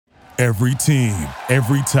Every team,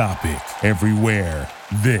 every topic, everywhere.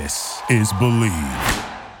 This is Believe.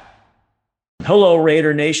 Hello,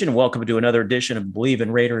 Raider Nation. Welcome to another edition of Believe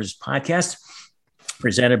in Raiders podcast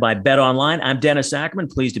presented by Bet Online. I'm Dennis Ackerman,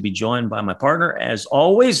 pleased to be joined by my partner, as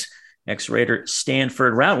always, ex-Raider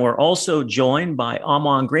Stanford Routt. We're also joined by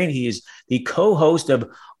Ahman Green. He is the co-host of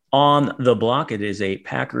On the Block. It is a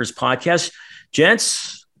Packers podcast.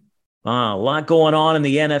 Gents, a lot going on in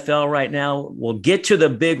the NFL right now. We'll get to the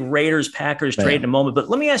big Raiders-Packers trade in a moment, but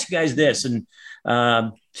let me ask you guys this, and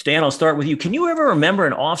Stan, I'll start with you. Can you ever remember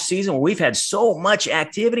an offseason where we've had so much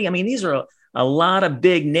activity? I mean, these are a lot of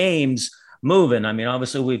big names moving. I mean,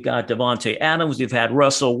 obviously, we've got Davante Adams. We've had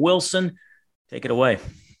Russell Wilson. Take it away.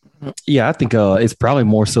 Yeah, I think it's probably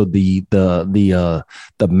more so the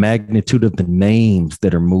magnitude of the names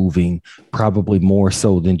that are moving, probably more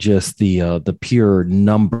so than just the pure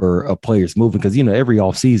number of players moving. Because, you know, every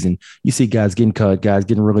offseason you see guys getting cut, guys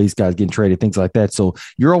getting released, guys getting traded, things like that. So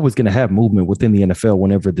you're always going to have movement within the NFL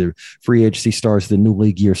whenever the free agency starts, the new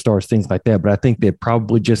league year starts, things like that. But I think that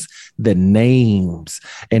probably just the names,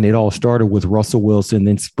 and it all started with Russell Wilson,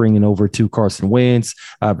 then springing over to Carson Wentz.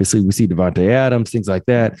 Obviously, we see Davante Adams, things like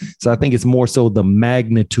that. So I think it's more so the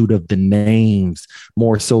magnitude of the names,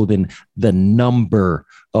 more so than the number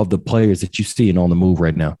of the players that you see on the move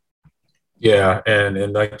right now. Yeah,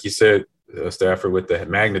 and like you said, Stafford, with the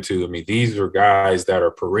magnitude, I mean, these are guys that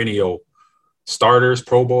are perennial starters,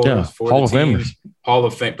 Pro Bowlers for Hall the of teams,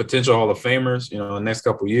 Famers. Potential Hall of Famers. You know, in the next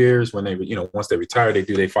couple of years, when they, you know, once they retire, they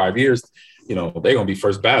do their 5 years. You know, they're gonna be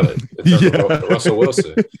first ballot. In terms of Russell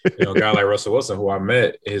Wilson, you know, a guy like Russell Wilson, who I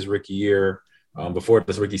met his rookie year. Before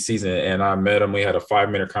this rookie season, and I met him. We had a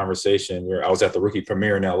 5-minute conversation where I was at the rookie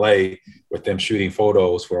premiere in LA with them shooting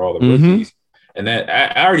photos for all the rookies. And that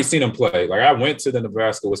I already seen him play. Like, I went to the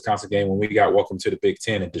Nebraska-Wisconsin game when we got welcomed to the Big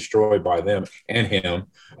Ten and destroyed by them and him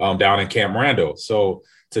down in Camp Randall. So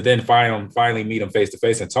to then finally meet him face to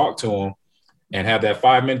face and talk to him and have that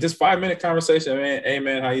 5-minute conversation, man. Hey,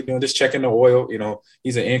 man, how you doing? Just checking the oil. You know,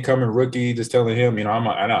 he's an incoming rookie. Just telling him, you know,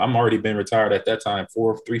 I'm already been retired at that time,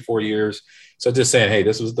 4 years. So just saying, hey,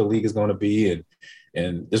 this is what the league is going to be,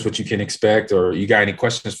 and this is what you can expect, or you got any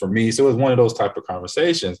questions for me? So it was one of those type of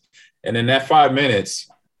conversations. And in that 5 minutes,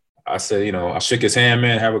 I said, you know, I shook his hand,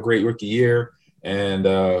 man, have a great rookie year. And,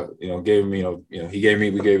 you know, gave him,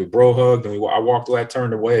 we gave a bro hug, and I walked away, I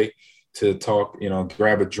turned away to talk, you know,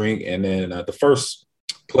 grab a drink. And then the first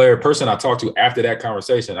person I talked to after that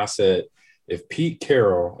conversation, I said, if Pete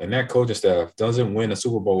Carroll and that coaching staff doesn't win a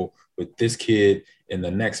Super Bowl with this kid in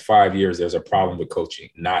the next 5 years, there's a problem with coaching,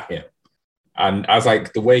 not him. I was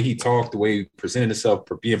like, the way he talked, the way he presented himself,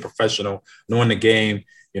 for being professional, knowing the game,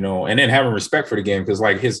 you know, and then having respect for the game. Because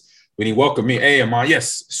like when he welcomed me, hey, Ahman,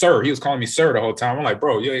 yes, sir. He was calling me sir the whole time. I'm like,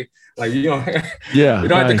 bro, you don't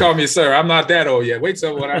have to call me sir. I'm not that old yet. Wait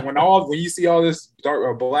till when you see all this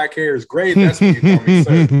dark black hair is gray, that's when you call me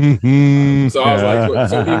sir. So I was like,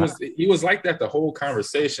 so he was like that the whole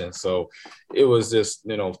conversation. So it was just,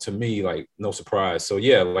 you know, to me, like, no surprise. So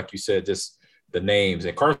yeah, like you said, just the names.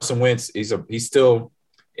 And Carson Wentz, he's still,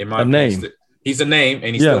 in my opinion, he's a name,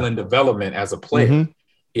 and he's still in development as a player.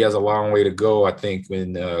 He has a long way to go, I think,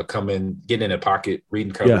 when getting in the pocket,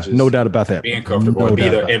 reading coverages. Yeah, no doubt about that. Being comfortable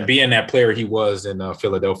being that player he was in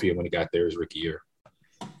Philadelphia when he got there his rookie year.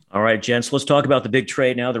 All right, gents, let's talk about the big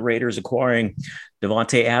trade now. The Raiders acquiring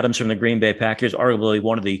Davante Adams from the Green Bay Packers, arguably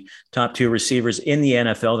one of the top 2 receivers in the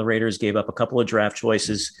NFL. The Raiders gave up a couple of draft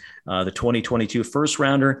choices, the 2022 first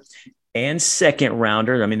rounder and second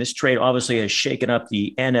rounder. I mean, this trade obviously has shaken up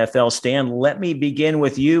the NFL. Stan, let me begin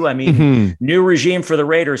with you. I mean, new regime for the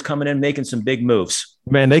Raiders coming in, making some big moves.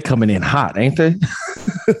 Man, they coming in hot, ain't they?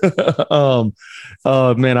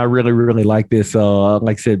 Man, I really, really like this.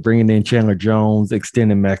 Like I said, bringing in Chandler Jones,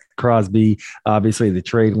 extending Max Crosby, obviously the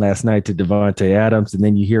trade last night to Davante Adams. And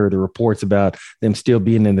then you hear the reports about them still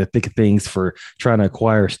being in the thick of things for trying to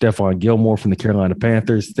acquire Stephon Gilmore from the Carolina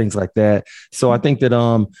Panthers, things like that. So I think that,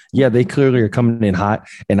 they clearly are coming in hot.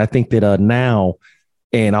 And I think that now,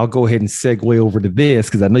 and I'll go ahead and segue over to this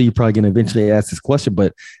because I know you're probably going to eventually ask this question,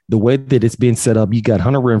 but the way that it's been set up, you got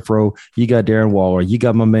Hunter Renfrow, you got Darren Waller, you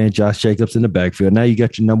got my man Josh Jacobs in the backfield. Now you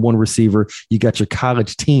got your number 1 receiver, you got your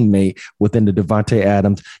college teammate within the Davante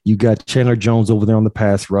Adams, you got Chandler Jones over there on the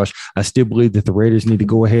pass rush. I still believe that the Raiders need to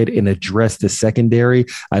go ahead and address the secondary.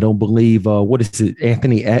 I don't believe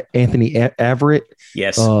Anthony Averett.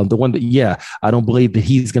 Yes. The one that, I don't believe that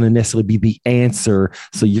he's going to necessarily be the answer.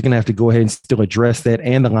 So you're going to have to go ahead and still address that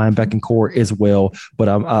and the linebacking core as well. But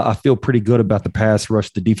I feel pretty good about the pass rush,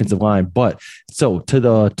 the defensive line. But so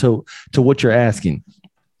to what you're asking,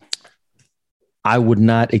 I would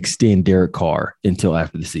not extend Derek Carr until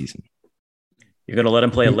after the season. You're going to let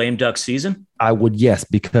him play a lame duck season? I would, yes,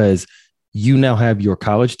 because you now have your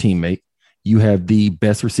college teammate. You have the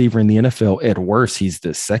best receiver in the NFL. At worst, he's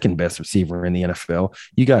the second best receiver in the NFL.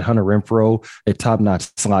 You got Hunter Renfrow, a top-notch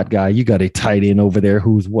slot guy. You got a tight end over there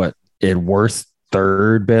who's what, at worst,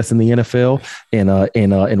 third best in the NFL.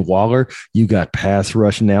 And Waller, you got pass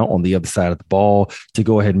rush now on the other side of the ball to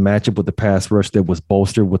go ahead and match up with the pass rush that was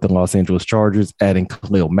bolstered with the Los Angeles Chargers, adding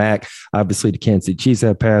Khalil Mack. Obviously, the Kansas City Chiefs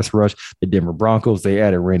have pass rush. The Denver Broncos, they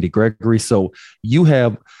added Randy Gregory. So you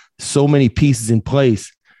have so many pieces in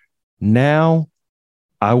place. Now,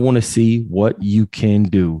 I want to see what you can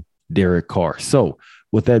do, Derek Carr. So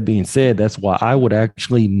with that being said, that's why I would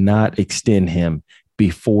actually not extend him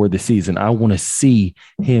before the season. I want to see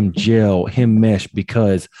him gel, him mesh,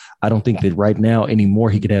 because I don't think that right now anymore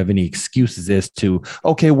he could have any excuses as to,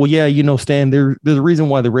 okay, well, yeah, Stan, there's a reason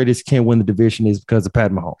why the Raiders can't win the division is because of Pat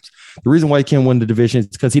Mahomes. The reason why he can't win the division is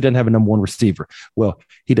because he doesn't have a number one receiver. Well,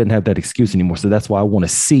 he doesn't have that excuse anymore. So that's why I want to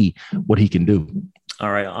see what he can do.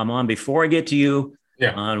 All right, Aman, before I get to you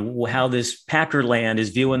on how this Packer land is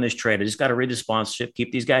viewing this trade, I just got to read the sponsorship,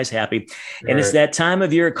 keep these guys happy. And It's that time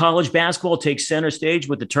of year college basketball takes center stage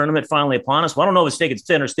with the tournament finally upon us. Well, I don't know if it's taking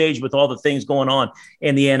center stage with all the things going on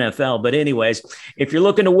in the NFL. But anyways, if you're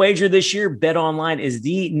looking to wager this year, BetOnline is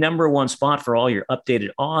the number one spot for all your updated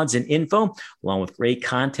odds and info, along with great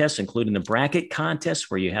contests, including the bracket contest,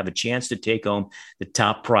 where you have a chance to take home the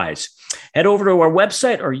top prize. Head over to our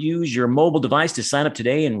website or use your mobile device to sign up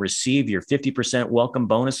today and receive your 50% welcome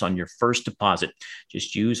bonus on your first deposit.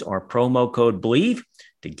 Just use our promo code BLEAV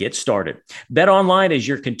to get started. BetOnline is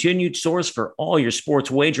your continued source for all your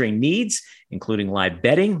sports wagering needs, including live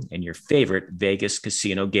betting and your favorite Vegas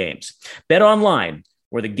casino games. BetOnline,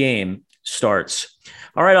 where the game starts.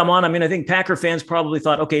 All right, Aman. I think Packer fans probably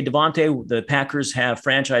thought, okay, Davante, the Packers have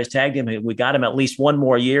franchise tagged him. We got him at least one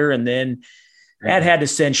more year, and then that had to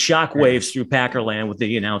send shockwaves through Packerland with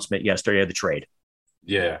the announcement yesterday of the trade.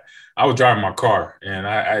 Yeah, I was driving my car, and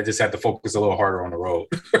I just had to focus a little harder on the road.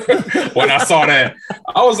 When I saw that,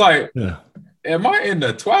 I was like, am I in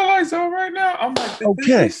the twilight zone right now? I'm like,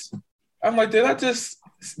 okay. Did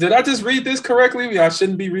I just read this correctly? I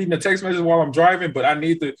shouldn't be reading the text message while I'm driving, but I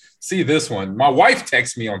need to see this one. My wife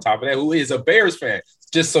texts me on top of that, who is a Bears fan,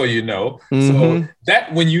 just so you know. Mm-hmm. So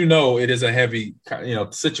that when it is a heavy,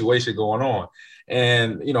 situation going on.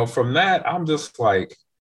 And, from that, I'm just like,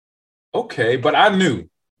 okay. But I knew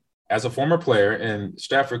as a former player, and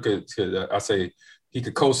Stafford he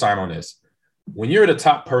could co-sign on this. When you're the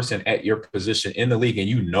top person at your position in the league and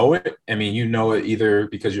you know it, either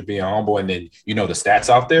because you're being humble and then the stats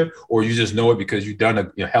out there, or you just know it because you've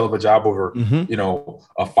done a hell of a job over,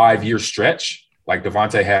 a 5-year stretch like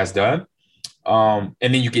Davante has done. And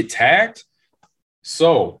then you get tagged.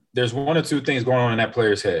 So there's one or two things going on in that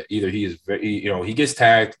player's head. Either he gets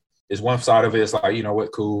tagged. Is one side of it is like,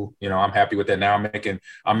 cool. I'm happy with that. Now I'm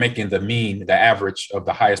making the average of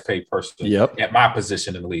the highest paid person at my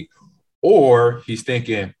position in the league. Or he's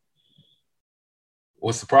thinking,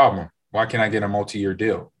 what's the problem? Why can't I get a multi-year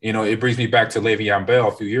deal? It brings me back to Le'Veon Bell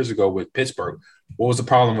a few years ago with Pittsburgh. What was the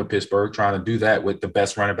problem with Pittsburgh trying to do that with the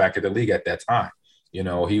best running back of the league at that time?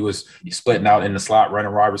 He's splitting out in the slot,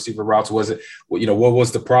 running wide receiver routes. What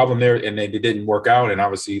was the problem there? And it didn't work out. And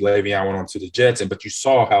obviously Le'Veon went on to the Jets. But you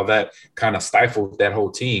saw how that kind of stifled that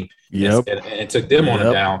whole team and took them on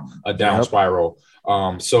a down spiral.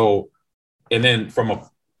 And then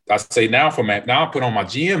now I put on my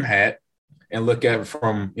GM hat and look at it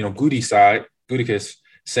from, Gutekunst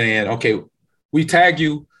saying, okay, we tag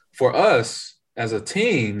you for us as a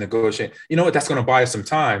team negotiating. You know what? That's going to buy us some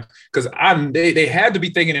time because they had to be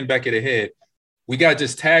thinking in the back of their head, we got to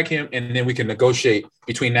just tag him and then we can negotiate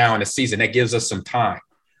between now and the season. That gives us some time.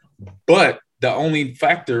 But the only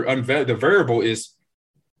factor, the variable is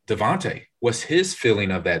Davante. What's his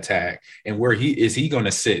feeling of that tag and where is he going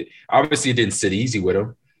to sit? Obviously, it didn't sit easy with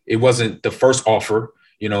him. It wasn't the first offer,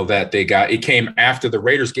 that they got. It came after the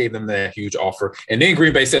Raiders gave them that huge offer. And then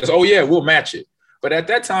Green Bay says, oh, yeah, we'll match it. But at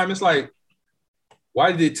that time, it's like,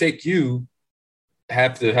 why did it take you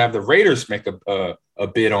have to have the Raiders make a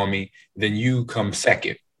bid on me, then you come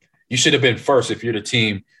second? You should have been first if you're the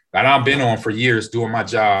team that I've been on for years doing my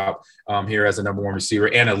job here as a number one receiver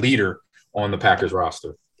and a leader on the Packers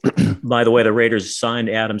roster. By the way, the Raiders signed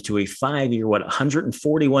Adams to a 5-year,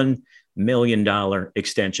 $141 million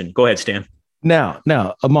extension. Go ahead, Stan. Now,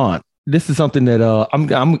 Aman, this is something that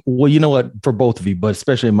for both of you, but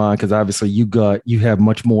especially mine, because obviously you have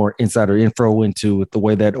much more insider info into the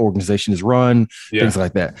way that organization is run, things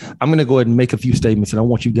like that. I'm going to go ahead and make a few statements, and I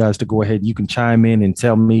want you guys to go ahead. You can chime in and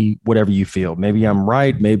tell me whatever you feel. Maybe I'm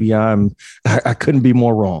right. Maybe I couldn't be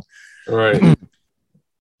more wrong. Right.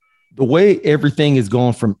 the way everything is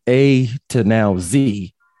going from A to now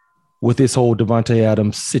Z with this whole Davante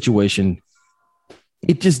Adams situation,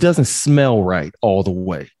 it just doesn't smell right all the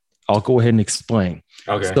way. I'll go ahead and explain.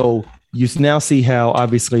 Okay. So you now see how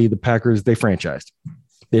obviously the Packers, they franchised.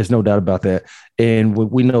 There's no doubt about that. And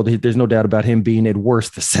we know that there's no doubt about him being at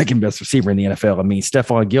worst the second best receiver in the NFL. I mean,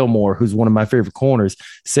 Stephon Gilmore, who's one of my favorite corners,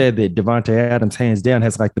 said that Davante Adams, hands down,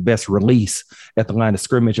 has like the best release at the line of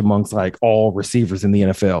scrimmage amongst like all receivers in the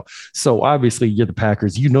NFL. So obviously you're the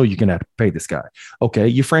Packers. You know you're going to have to pay this guy. Okay,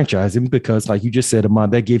 you franchise him because like you just said,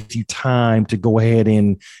 Ahmad, that gives you time to go ahead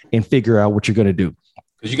and figure out what you're going to do.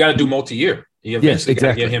 Because you got to do multi-year. You eventually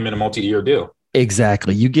got to get him in a multi-year deal.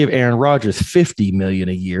 Exactly. You give Aaron Rodgers $50 million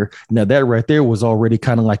a year. Now that right there was already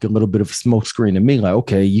kind of like a little bit of a smoke screen to me. Like,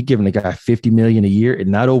 okay, you giving the guy $50 million a year and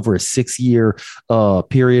not over a 6-year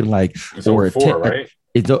period, like it's or over 4, right?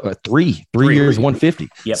 It's three years, 150.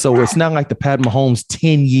 Yep. So it's not like the Pat Mahomes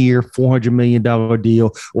 10-year, $400 million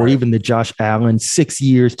deal, or even the Josh Allen 6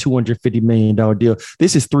 years, $250 million deal.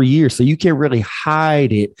 This is 3 years. So you can't really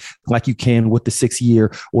hide it like you can with the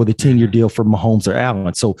 6-year or the 10-year deal for Mahomes or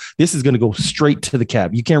Allen. So this is going to go straight to the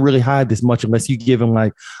cap. You can't really hide this much unless you give him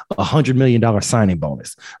like $100 million signing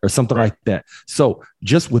bonus or something like that. So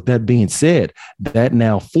just with that being said, that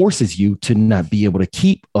now forces you to not be able to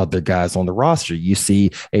keep other guys on the roster. You see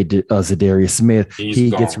a Zadarius Smith, he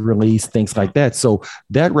gets released, things like that. So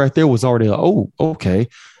that right there was already, okay.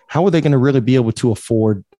 How are they going to really be able to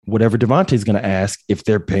afford whatever Davante is going to ask if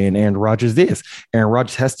they're paying Aaron Rodgers this? Aaron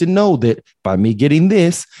Rodgers has to know that by me getting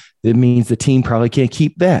this, that means the team probably can't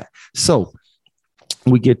keep that. So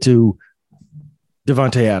we get to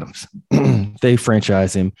Davante Adams. They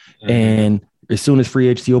franchise him. And as soon as free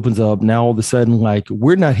agency opens up, now all of a sudden, like,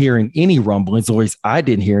 we're not hearing any rumblings, or at least I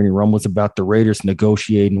didn't hear any rumblings about the Raiders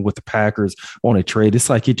negotiating with the Packers on a trade. It's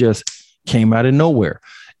like it just came out of nowhere.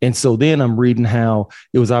 And so then I'm reading how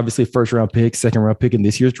it was obviously a first-round pick, second-round pick in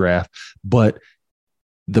this year's draft, but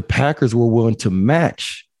the Packers were willing to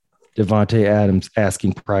match Davante Adams'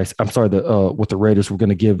 asking price. I'm sorry, what the Raiders were going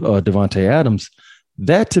to give Davante Adams.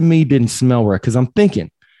 That to me didn't smell right, because I'm thinking,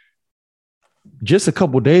 just a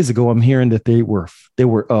couple of days ago, I'm hearing that they were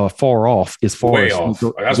far off as far way as off.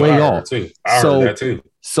 That's way what I off. heard too. I heard that too.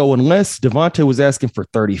 So unless Davante was asking for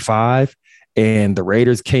 35 and the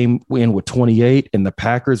Raiders came in with 28 and the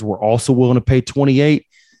Packers were also willing to pay 28,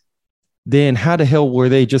 then how the hell were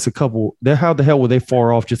they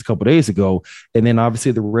far off just a couple of days ago? And then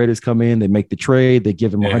obviously the Raiders come in, they make the trade, they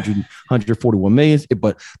give him 141 million,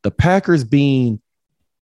 but the Packers being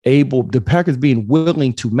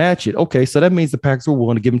willing to match it. Okay, so that means the Packers were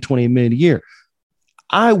willing to give him $28 million a year.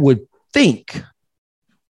 I would think.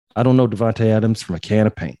 I don't know Davante Adams from a can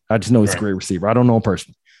of paint. I just know he's a great receiver. I don't know him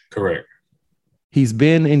personally. Correct. He's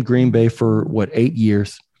been in Green Bay for 8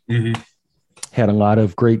 years. Mm-hmm. Had a lot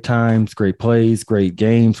of great times, great plays, great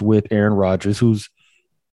games with Aaron Rodgers, who's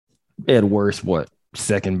at worst,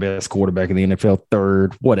 second best quarterback in the NFL,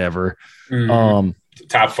 third, whatever. Mm-hmm.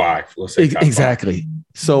 Top 5. Let's say top exactly. 5.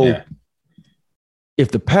 So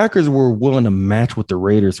if the Packers were willing to match what the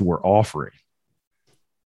Raiders were offering,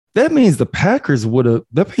 that means the Packers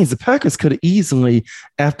could have easily,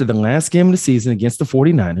 after the last game of the season against the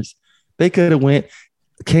 49ers, they could have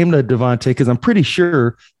came to Davante, because I'm pretty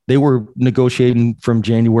sure they were negotiating from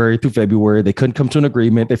January through February. They couldn't come to an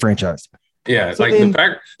agreement. They franchised. Yeah, so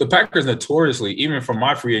the Packers notoriously, even from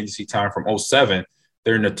my free agency time from 2007,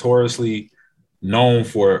 they're notoriously known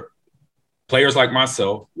for players like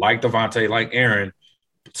myself, like Davante, like Aaron,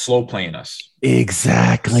 slow playing us.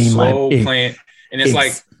 Exactly. Slow playing. And it's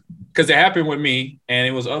like, because it happened with me, and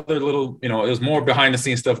it was other little, it was more behind the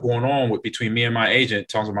scenes stuff going on between me and my agent,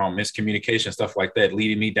 talking about miscommunication, stuff like that,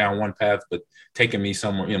 leading me down one path, but taking me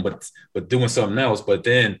somewhere, but doing something else. But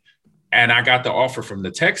then, and I got the offer from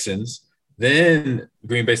the Texans, then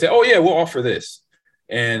Green Bay said, oh yeah, we'll offer this.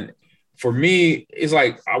 And for me, it's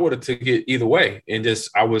like, I would have took it either way. And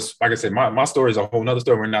I was, like I said, my story is a whole nother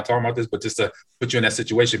story. We're not talking about this, but just to put you in that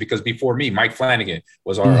situation, because before me, Mike Flanagan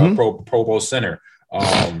was our Pro Bowl center.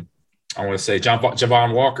 I want to say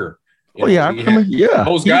Javon Walker. I remember. Yeah,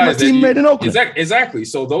 those guys. He made in Oakland. Exactly.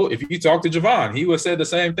 So though, if you talk to Javon, he would say the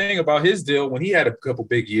same thing about his deal when he had a couple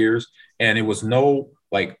big years, and it was no,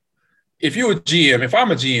 like, if you're a GM, if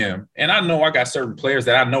I'm a GM and I know I got certain players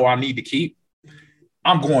that I know I need to keep,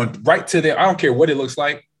 I'm going right to them. I don't care what it looks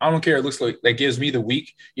like. I don't care. It looks like that gives me the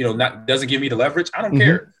week, doesn't give me the leverage. I don't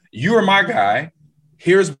care. You are my guy.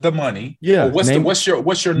 Here's the money. Yeah. Well, what's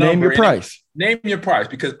your number? Name your price. Name your price,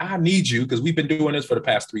 because I need you, because we've been doing this for the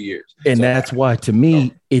past 3 years. And so that's why, to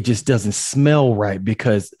me, it just doesn't smell right,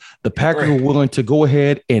 because the Packers were willing to go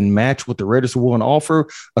ahead and match what the Raiders were willing to offer.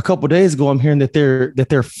 A couple of days ago, I'm hearing that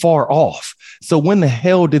they're far off. So when the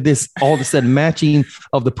hell did this all of a sudden matching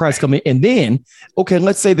of the price come in? And then, okay,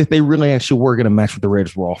 let's say that they really actually were going to match what the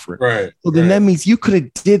Raiders were offering. Right. So then that means you could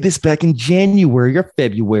have did this back in January or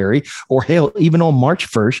February, or hell, even on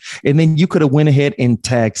March 1st. And then you could have went ahead and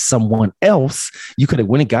tagged someone else. You could have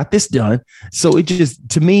went and got this done. So it just,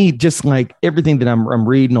 to me, just like everything that I'm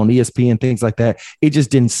reading on ESPN, things like that, it just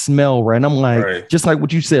didn't smell right. And I'm like, just like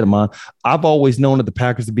what you said, Amon, I've always known that the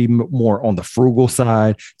Packers to be more on the frugal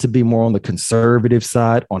side, to be more on the conservative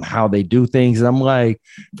side on how they do things. And I'm like,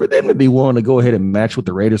 for them to be willing to go ahead and match what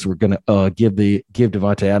the Raiders were going to give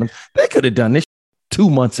Davante Adams, they could have done this 2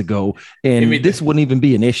 months ago, and this wouldn't even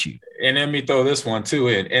be an issue. And let me throw this one too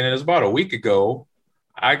in. And it was about a week ago,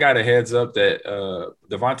 I got a heads up that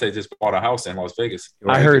Davante just bought a house in Las Vegas.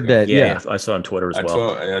 I heard that. Yeah. I saw on Twitter as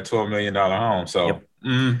well. A $12 million home. So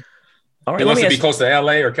all right, he wants to be close to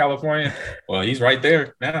LA or California. Well, he's right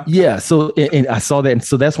there now. Yeah. So, and I saw that. And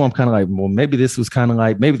so that's why I'm kind of like, well, maybe this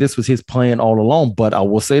was his plan all along. But I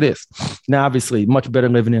will say this. Now, obviously, much better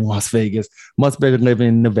living in Las Vegas, much better living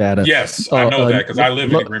in Nevada. Yes, I know that, because I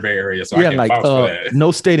live in the Green Bay area. So I can vouch for that.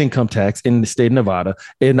 No state income tax in the state of Nevada.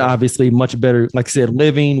 And obviously much better, like I said,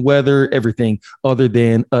 living, weather, everything other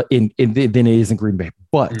than than it is in Green Bay.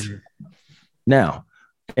 But now,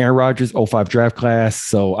 Aaron Rodgers, 05 draft class.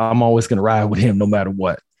 So I'm always going to ride with him no matter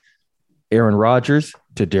what. Aaron Rodgers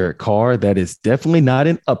to Derek Carr. That is definitely not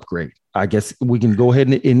an upgrade. I guess we can go ahead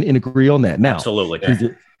and agree on that. Now,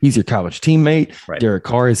 absolutely. He's your college teammate. Right. Derek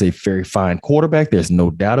Carr is a very fine quarterback. There's no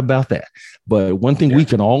doubt about that. But one thing we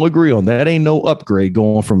can all agree on, that ain't no upgrade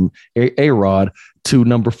going from A-Rod to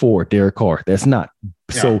number 4, Derek Carr. That's not.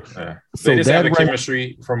 So they just have the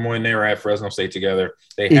chemistry from when they were at Fresno State together.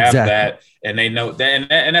 They have that, and they know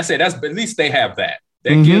that. And I say that's, at least they have that.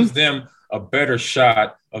 That gives them a better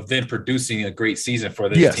shot of then producing a great season for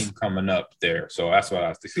this team coming up there. So that's what I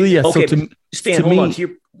was thinking. Yeah. Okay, so Stan, hold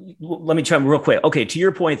on. Let me chime real quick. Okay, to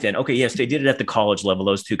your point then. Okay, yes, they did it at the college level.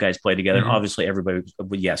 Those two guys played together. And obviously, everybody,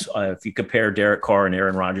 yes, if you compare Derek Carr and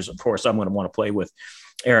Aaron Rodgers, of course, I'm going to want to play with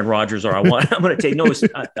Aaron Rodgers, or I'm going to take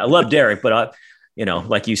I love Derek, but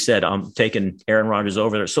like you said, I'm taking Aaron Rodgers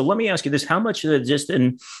over there. So let me ask you this: how much just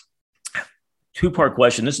in two-part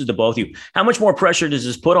question? This is to both of you. How much more pressure does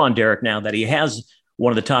this put on Derek now that he has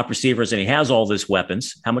one of the top receivers and he has all these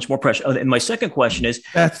weapons? How much more pressure? And my second question is,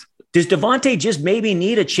 does Davante just maybe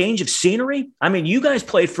need a change of scenery? I mean, you guys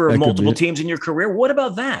played for multiple teams in your career. What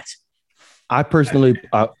about that? I personally,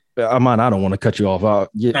 I don't want to cut you off.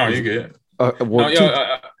 No, you're good.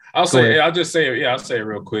 I'll say it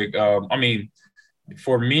real quick. I mean,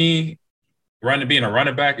 for me, being a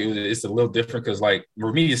running back, it's a little different, because like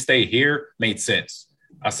for me to stay here made sense.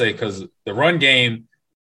 I say, because the run game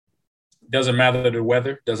doesn't matter the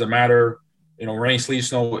weather, doesn't matter, rain, sleet,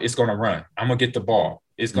 snow, it's going to run. I'm going to get the ball.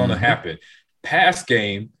 It's going to happen. Pass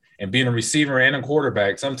game and being a receiver and a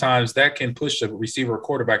quarterback, sometimes that can push a receiver or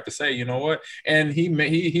quarterback to say, you know what? And he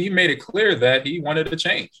made it clear that he wanted to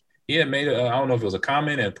change. He had made I don't know if it was a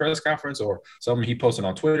comment in a press conference or something he posted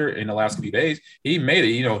on Twitter in the last few days. He made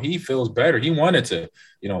it, he feels better. He wanted to,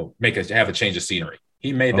 have a change of scenery.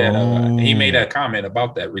 He made that he made that comment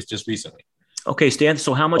about that just recently. Okay, Stan,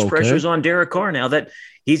 so how much pressure is on Derek Carr now that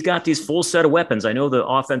he's got these full set of weapons? I know the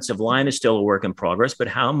offensive line is still a work in progress, but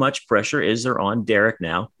how much pressure is there on Derek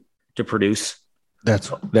now to produce?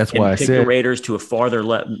 That's why I said the Raiders to a farther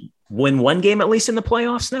win one game at least in the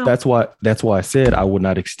playoffs now. That's why I said I would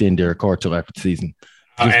not extend Derek Carr till after the season.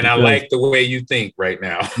 And I like the way you think right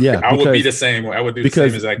now. Yeah, I would be the same way. I would do the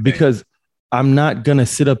same exact thing. Because I'm not gonna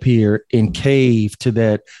sit up here and cave to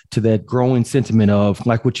that growing sentiment of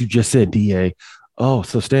like what you just said, DA. Oh,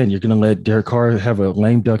 so Stan, you're gonna let Derek Carr have a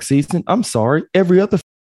lame duck season? I'm sorry. Every other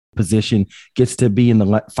position gets to be in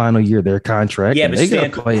the final year of their contract. Yeah, but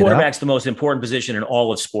Stan, quarterback's the most important position in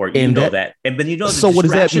all of sport. You know that. And but the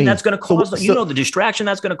distraction that's going to cause. The distraction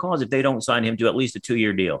that's going to cause if they don't sign him to at least a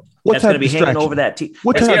 2-year deal. That's going to be hanging over that team.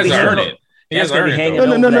 What type of distraction?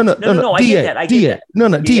 No, I get that.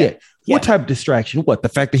 DA. What type of distraction? What, the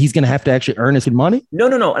fact that he's going to have to actually earn his money? No.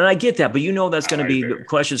 And I get that. But that's going to be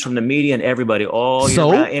questions from the media and everybody.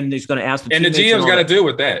 And he's going to ask the and the GM's got to deal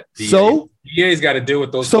with that. DA's got to deal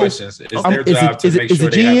with those questions. It's their job to make sure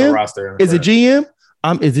they have the roster. Is it GM?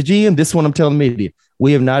 Is it GM? This is what I'm telling the media.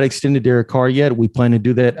 We have not extended Derek Carr yet. We plan to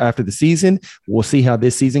do that after the season. We'll see how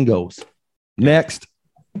this season goes. Next.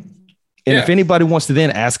 And if anybody wants to then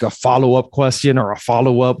ask a follow-up question or a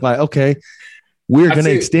follow-up, like, okay, We're going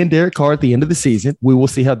to extend Derek Carr at the end of the season. We will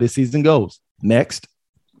see how this season goes. Next.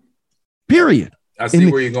 Period. I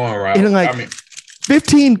see where you're going, Rob. And like,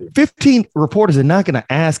 15 reporters are not going to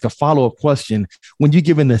ask a follow-up question when you're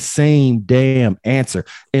giving the same damn answer.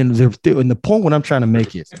 And the point what I'm trying to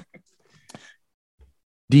make is,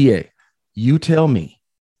 DA, you tell me,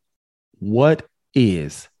 what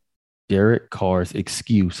is Derek Carr's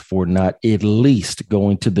excuse for not at least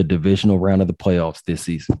going to the divisional round of the playoffs this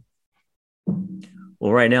season?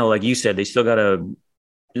 Well, right now, like you said, they still got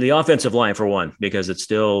the offensive line for one, because it's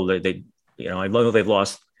still I know they've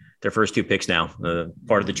lost their first two picks now,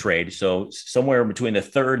 part of the trade. So somewhere between the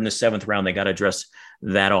third and the seventh round, they got to address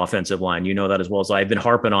that offensive line. You know that as well as I've been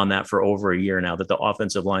harping on that for over a year now, that the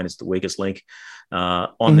offensive line is the weakest link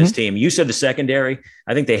on this team. You said the secondary.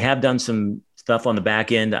 I think they have done some stuff on the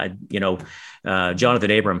back end.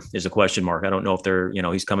 Jonathan Abram is a question mark. I don't know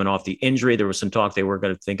if he's coming off the injury. There was some talk they were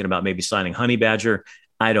thinking about maybe signing Honey Badger.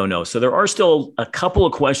 I don't know. So there are still a couple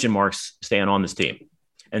of question marks staying on this team.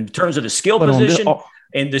 In terms of the skill position,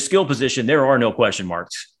 in the skill position, there are no question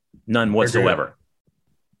marks, none whatsoever.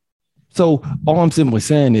 So all I'm simply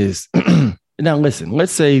saying is, now listen,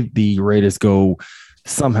 let's say the Raiders go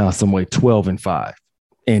somehow, some way 12-5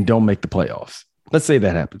 and don't make the playoffs. Let's say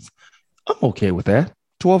that happens. I'm okay with that.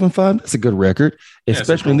 12-5, that's a good record,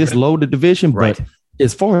 especially in this loaded division. Right. But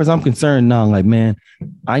as far as I'm concerned now, like, man,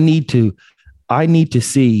 I need to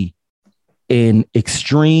see an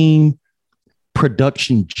extreme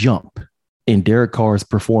production jump in Derek Carr's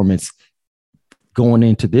performance going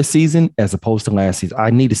into this season as opposed to last season. I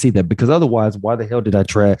need to see that, because otherwise, why the hell did I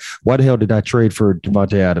trade for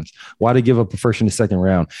Davante Adams? Why did I give up a first and a second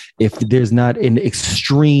round if there's not an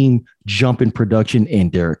extreme jump in production in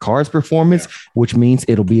Derek Carr's performance, which means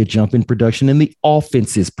it'll be a jump in production in the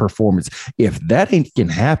offense's performance. If that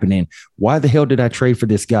ain't happening, why the hell did I trade for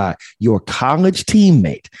this guy, your college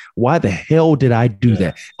teammate? Why the hell did I do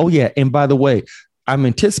that? Oh yeah, and by the way, I'm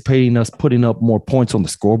anticipating us putting up more points on the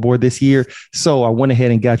scoreboard this year. So I went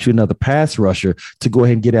ahead and got you another pass rusher to go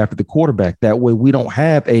ahead and get after the quarterback. That way we don't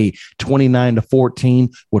have a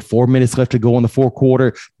 29-14 with 4 minutes left to go in the fourth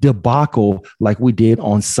quarter debacle like we did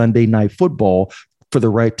on Sunday Night Football for the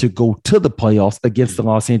right to go to the playoffs against the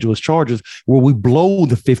Los Angeles Chargers, where we blow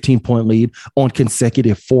the 15-point lead on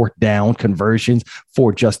consecutive fourth down conversions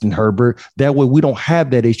for Justin Herbert. That way we don't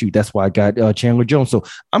have that issue. That's why I got Chandler Jones. So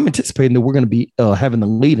I'm anticipating that we're going to be having the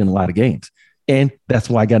lead in a lot of games. And that's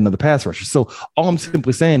why I got another pass rusher. So all I'm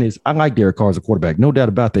simply saying is I like Derek Carr as a quarterback. No doubt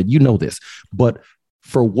about that. You know this. But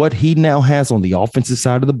for what he now has on the offensive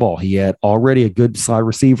side of the ball, he had already a good slot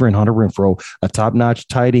receiver in Hunter Renfrow, a top-notch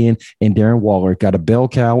tight end in Darren Waller, got a bell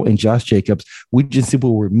cow in Josh Jacobs. We just simply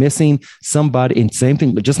were missing somebody, and same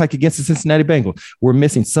thing, just like against the Cincinnati Bengals, we're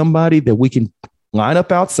missing somebody that we can line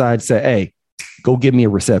up outside, say, hey, go give me a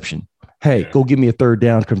reception. Hey, go give me a third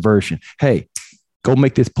down conversion. Hey, go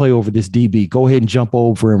make this play over this DB. Go ahead and jump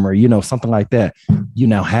over him, or, something like that. You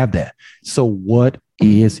now have that. So what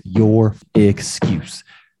is your excuse?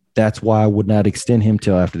 That's why I would not extend him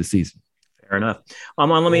till after the season. Fair enough.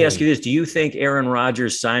 Let me ask you this. Do you think Aaron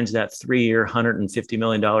Rodgers signs that 3-year, $150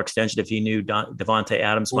 million extension if he knew Davante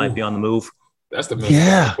Adams might be on the move? That's the $1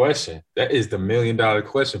 million question. That is the $1 million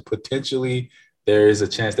question. Potentially, there is a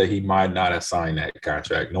chance that he might not have signed that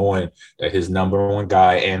contract, knowing that his number one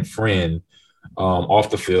guy and friend off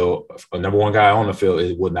the field, number one guy on the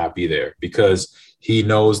field, would not be there, because he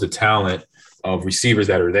knows the talent of receivers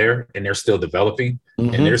that are there and they're still developing.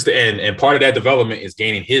 And and part of that development is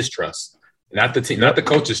gaining his trust, not the team, not the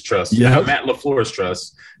coach's trust, not Matt LaFleur's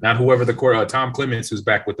trust, not whoever Tom Clements, who's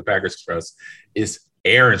back with the Packers, trust, is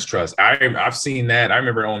Aaron's trust. I've seen that. I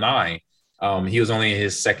remember in 2009, he was only in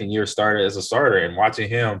his second year as a starter, and watching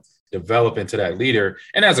him develop into that leader.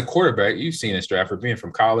 And as a quarterback, you've seen it, Stratford, being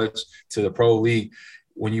from college to the pro league.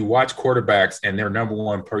 When you watch quarterbacks and their number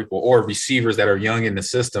one people, or receivers that are young in the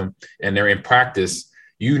system and they're in practice,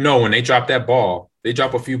 when they drop that ball, they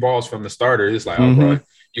drop a few balls from the starter. It's like, oh, bro,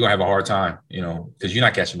 you're going to have a hard time, because you're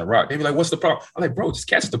not catching the rock. They be like, what's the problem? I'm like, bro, just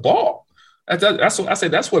catch the ball. That's what I say.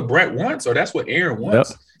 That's what Brett wants, or that's what Aaron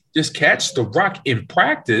wants. Yep. Just catch the rock in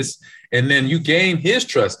practice, and then you gain his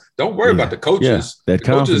trust. Don't worry about the coaches. That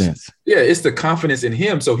confidence. It's the confidence in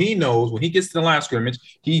him. So he knows when he gets to the line of scrimmage,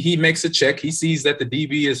 he makes a check. He sees that the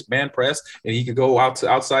DB is man pressed and he could go out to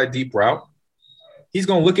outside deep route. He's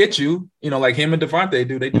going to look at you, like him and Davante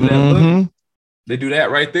do. They do that look. They do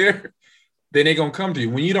that right there. Then they're going to come to you.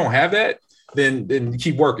 When you don't have that, then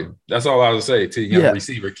keep working. That's all I would say to young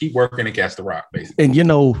receiver. Keep working and catch the rock, basically. And,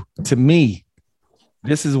 to me,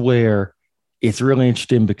 this is where it's really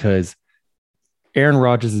interesting, because Aaron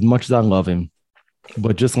Rodgers, as much as I love him,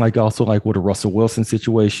 But just like also like with a Russell Wilson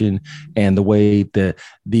situation and the way that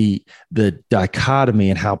the dichotomy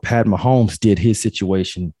and how Pat Mahomes did his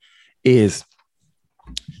situation is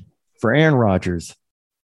for Aaron Rodgers,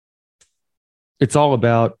 it's all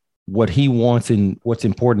about what he wants and what's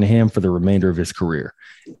important to him for the remainder of his career.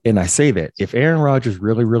 And I say that if Aaron Rodgers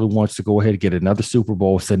really, really wants to go ahead and get another Super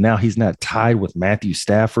Bowl, so now he's not tied with Matthew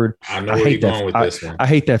Stafford. I know where you're going with this one. I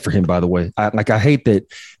hate that for him, by the way. I hate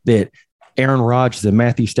that Aaron Rodgers and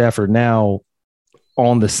Matthew Stafford now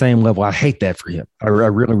on the same level. I hate that for him. I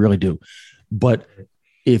really, really do. But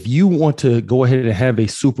if you want to go ahead and have a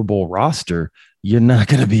Super Bowl roster, you're not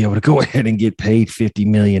going to be able to go ahead and get paid $50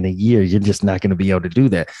 million a year. You're just not going to be able to do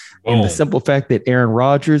that. Boom. And the simple fact that Aaron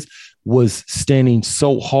Rodgers was standing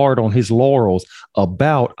so hard on his laurels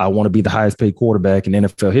about, I want to be the highest paid quarterback in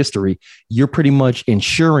NFL history, you're pretty much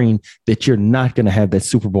ensuring that you're not going to have that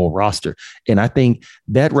Super Bowl roster. And I think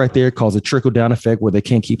that right there caused a trickle down effect where they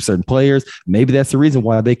can't keep certain players. Maybe that's the reason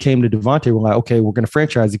why they came to Devontae. We're like, okay, we're going to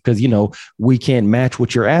franchise it because, we can't match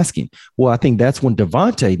what you're asking. Well, I think that's when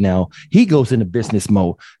Devontae now, he goes into business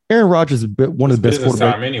mode. Aaron Rodgers is one of the best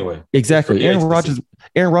quarterbacks. Anyway. Exactly. Aaron Rodgers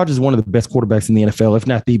is one of the best quarterbacks in the NFL, if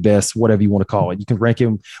not the best, whatever you want to call it. You can rank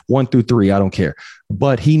him 1 through 3. I don't care.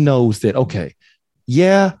 But he knows that, okay,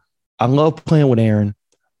 yeah, I love playing with Aaron,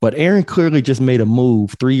 but Aaron clearly just made a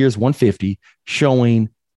move, 3 years, 150, showing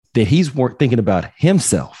that he's thinking about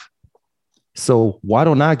himself. So why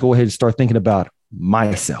don't I go ahead and start thinking about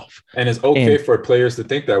myself? And it's okay for players to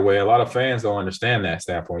think that way. A lot of fans don't understand that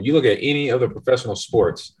standpoint. You look at any other professional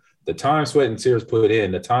sports, the time, sweat, and tears put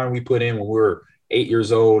in, the time we put in when we were 8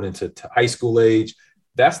 years old into high school age,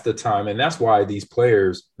 that's the time. And that's why these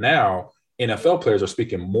players now, NFL players, are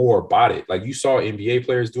speaking more about it. Like you saw NBA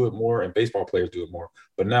players do it more and baseball players do it more.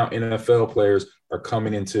 But now NFL players are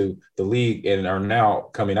coming into the league and are now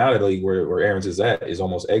coming out of the league where Aaron's is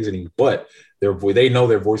almost exiting. But they know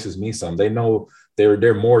their voices mean something. They know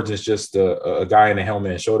they're more than just a guy in a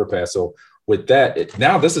helmet and shoulder pads. So with that,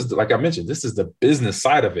 now this is, like I mentioned, this is the business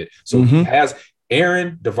side of it. So he has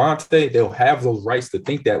Aaron, Devontae, they'll have those rights to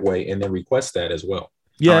think that way and then request that as well.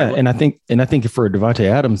 Yeah, right. and I think for Devontae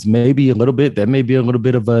Adams, that may be a little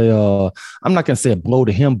bit of a, I'm not going to say a blow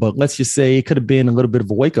to him, but let's just say it could have been a little bit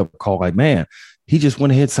of a wake up call. Like, man, he just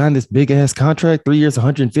went ahead and signed this big ass contract, 3 years,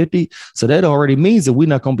 150. So that already means that we're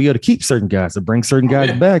not going to be able to keep certain guys or bring certain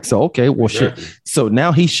guys back. So, okay, well, exactly. Shit. So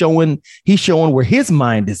now he's showing where his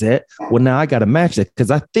mind is at. Well, now I got to match that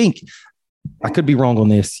because I think I could be wrong on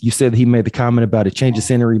this. You said he made the comment about a change of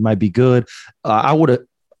scenery might be good.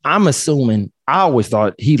 I'm assuming I always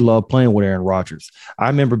thought he loved playing with Aaron Rodgers. I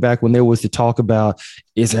remember back when there was the talk about,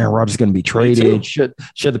 is Aaron Rodgers going to be traded? Should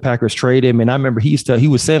the Packers trade him? And I remember he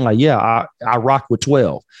was saying like, yeah, I rock with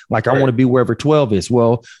 12. Like I want to be wherever 12 is.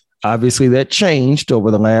 Well, obviously that changed over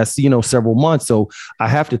the last, several months. So I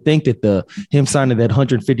have to think that him signing that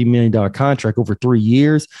 $150 million contract over 3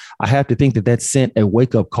 years, I have to think that sent a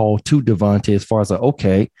wake up call to Devontae as far as like,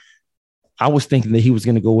 okay, I was thinking that he was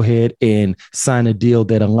going to go ahead and sign a deal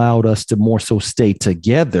that allowed us to more so stay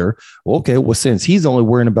together. Okay, well, since he's only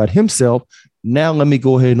worrying about himself, now let me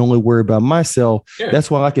go ahead and only worry about myself. Yeah. That's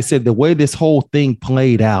why, like I said, the way this whole thing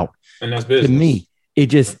played out, and that's business. To me, it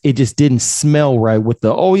just didn't smell right with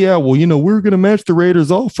the, oh, yeah, well, we're going to match the Raiders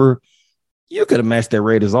offer. You could have matched that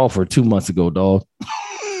Raiders offer 2 months ago, dog.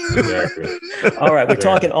 Exactly. All right, we're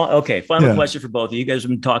talking. Okay, final question for both of you. You guys have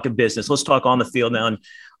been talking business. Let's talk on the field now. And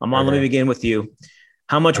Amon, let me begin with you.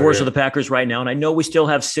 How much worse are the Packers right now? And I know we still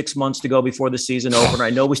have 6 months to go before the season opener. I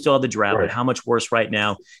know we still have the draft, but how much worse right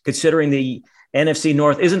now, considering the NFC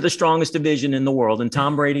North isn't the strongest division in the world, and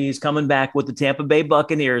Tom Brady is coming back with the Tampa Bay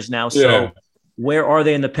Buccaneers now. So where are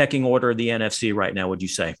they in the pecking order of the NFC right now, would you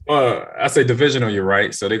say? I say divisional, you're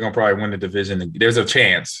right. So they're going to probably win the division. There's a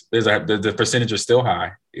chance. The percentage is still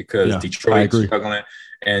high because Detroit's struggling.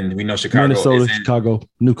 And we know Chicago,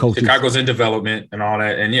 new coaches. Chicago's in development and all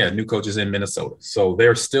that. And, new coaches in Minnesota. So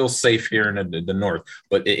they're still safe here in the North.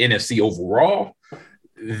 But the NFC overall,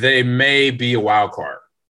 they may be a wild card.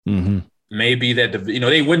 Mm-hmm. Maybe that,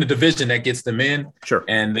 they win the division that gets them in. Sure.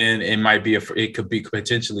 And then it could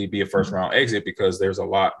potentially be a first round exit because there's a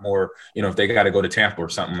lot more, if they got to go to Tampa or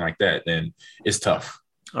something like that, then it's tough.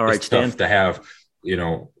 All right, it's tough to have,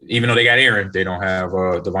 even though they got Aaron, they don't have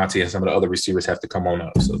Devontae, and some of the other receivers have to come on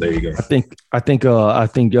up. So there you go. I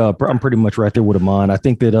think I'm pretty much right there with Amon. I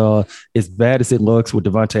think that as bad as it looks with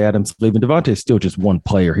Devontae Adams leaving, Devontae is still just one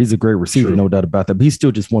player. He's a great receiver, no doubt about that. But he's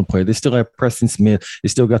still just one player. They still have Preston Smith. They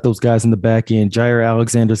still got those guys in the back end. Jair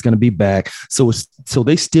Alexander is going to be back. So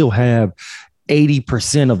they still have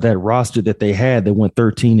 80% of that roster that they had that went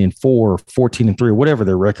 13-4, 14-3, or whatever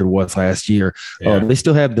their record was last year. They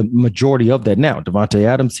still have the majority of that now. Davante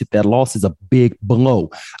Adams hit that loss is a big blow.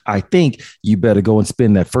 I think you better go and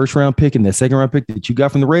spend that first round pick and that second round pick that you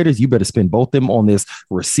got from the Raiders. You better spend both them on this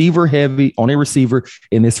receiver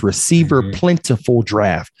in this receiver plentiful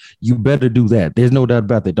draft. You better do that. There's no doubt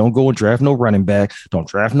about that. Don't go and draft no running back. Don't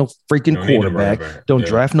draft no freaking quarterback. Don't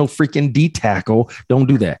draft no freaking D tackle. Don't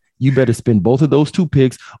do that. You better spend both of those 2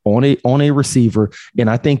 picks on a receiver.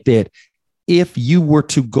 And I think that if you were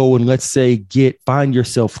to go and let's say find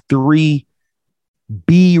yourself 3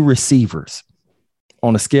 B receivers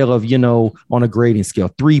on a scale of, on a grading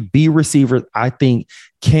scale, 3 B receivers, I think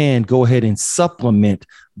can go ahead and supplement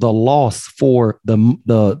the loss for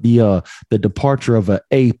the departure of a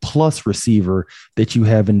A+ receiver that you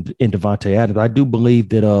have in Davante Adams. I do believe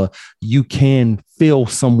that you can fill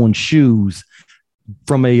someone's shoes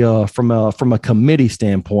from a committee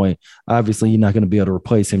standpoint. Obviously, you're not going to be able to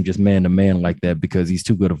replace him just man to man like that because he's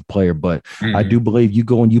too good of a player. But I do believe you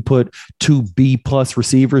go and you put 2 B+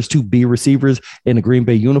 receivers, 2 B receivers in a Green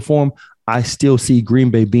Bay uniform. I still see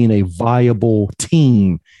Green Bay being a viable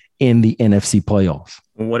team in the NFC playoffs.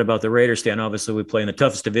 What about the Raiders, Stan? Obviously, we play in the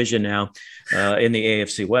toughest division now in the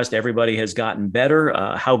AFC West. Everybody has gotten better.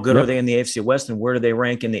 How good are they in the AFC West, and where do they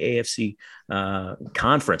rank in the AFC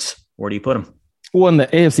conference? Where do you put them? Well, in the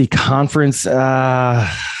AFC conference,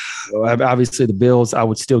 obviously the Bills, I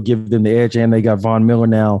would still give them the edge, and they got Von Miller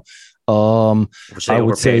now. I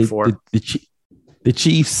would say the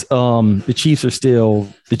Chiefs are still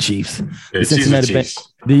the Chiefs. The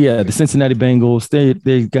Cincinnati Bengals, they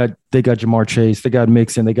got Jamar Chase, they got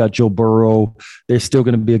Mixon, they got Joe Burrow. They're still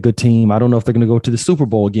going to be a good team. I don't know if they're going to go to the Super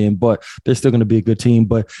Bowl again, but they're still going to be a good team.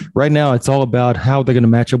 But right now, it's all about how they're going to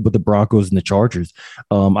match up with the Broncos and the Chargers.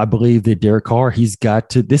 I believe that Derek Carr,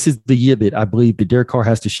 this is the year that I believe that Derek Carr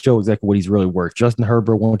has to show exactly what he's really worth. Justin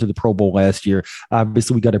Herbert went to the Pro Bowl last year.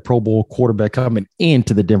 Obviously, we got a Pro Bowl quarterback coming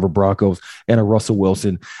into the Denver Broncos and a Russell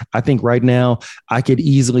Wilson. I think right now, I could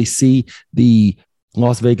easily see the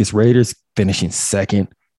Las Vegas Raiders finishing second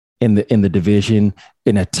in the division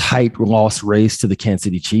in a tight loss race to the Kansas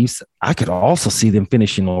City Chiefs. I could also see them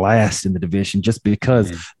finishing last in the division just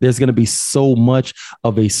because there's going to be so much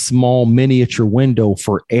of a small miniature window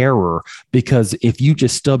for error, because if you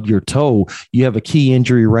just stub your toe, you have a key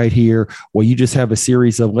injury right here, or you just have a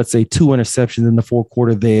series of, let's say, 2 interceptions in the fourth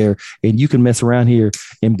quarter there, and you can mess around here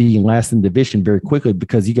and be last in the division very quickly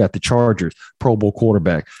because you got the Chargers, Pro Bowl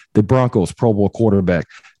quarterback, the Broncos, Pro Bowl quarterback,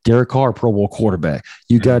 Derek Carr, Pro Bowl quarterback.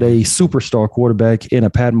 You got a superstar quarterback in a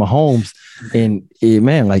Pat Mahomes, and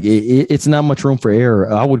it's not much room for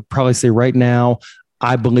error. I would probably say right now,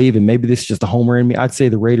 I believe, and maybe this is just a homer in me, I'd say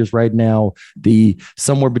the Raiders right now,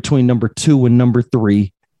 somewhere between number 2 and number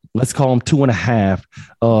 3. Let's call them 2.5,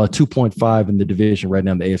 2.5 in the division right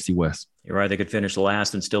now in the AFC West. You're right. They could finish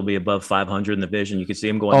last and still be above 500 in the division. You could see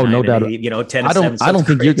them going 9-8, 10-7. I don't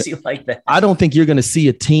think you're like that. I don't think you're going to see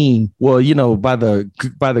a team. Well, by the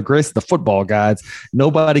grace of the football gods,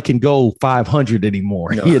 nobody can go 500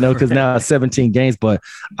 anymore. Because now it's 17 games. But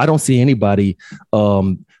I don't see anybody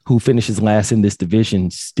who finishes last in this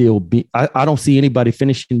division I don't see anybody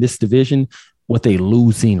finishing this division with a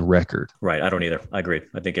losing record. Right. I don't either. I agree.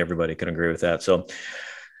 I think everybody can agree with that. So,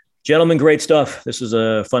 gentlemen, great stuff. This was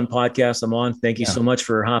a fun podcast I'm on. Thank you so much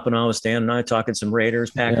for hopping on with Stan and I, talking some Raiders,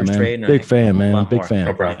 Packers trade. Big fan, man. Big fan.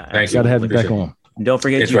 No problem. Thanks. Got to have you back on. And don't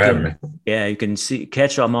forget, Thanks for having me. Yeah, you can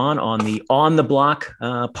catch them on the On the Block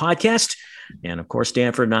podcast. And of course,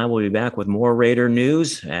 Stanford and I will be back with more Raider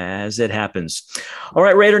news as it happens. All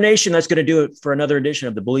right, Raider Nation, that's going to do it for another edition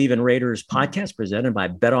of the Believe in Raiders podcast presented by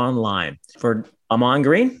Bet Online. For Amon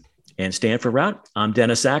Green and Stanford Route, I'm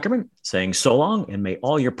Dennis Ackerman saying so long, and may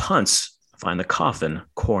all your punts find the coffin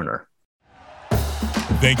corner.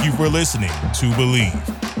 Thank you for listening to Believe.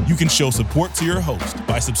 You can show support to your host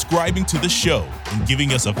by subscribing to the show and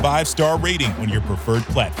giving us a 5-star rating on your preferred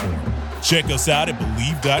platform. Check us out at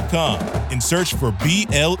Believe.com and search for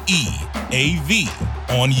BLEAV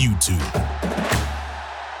on YouTube.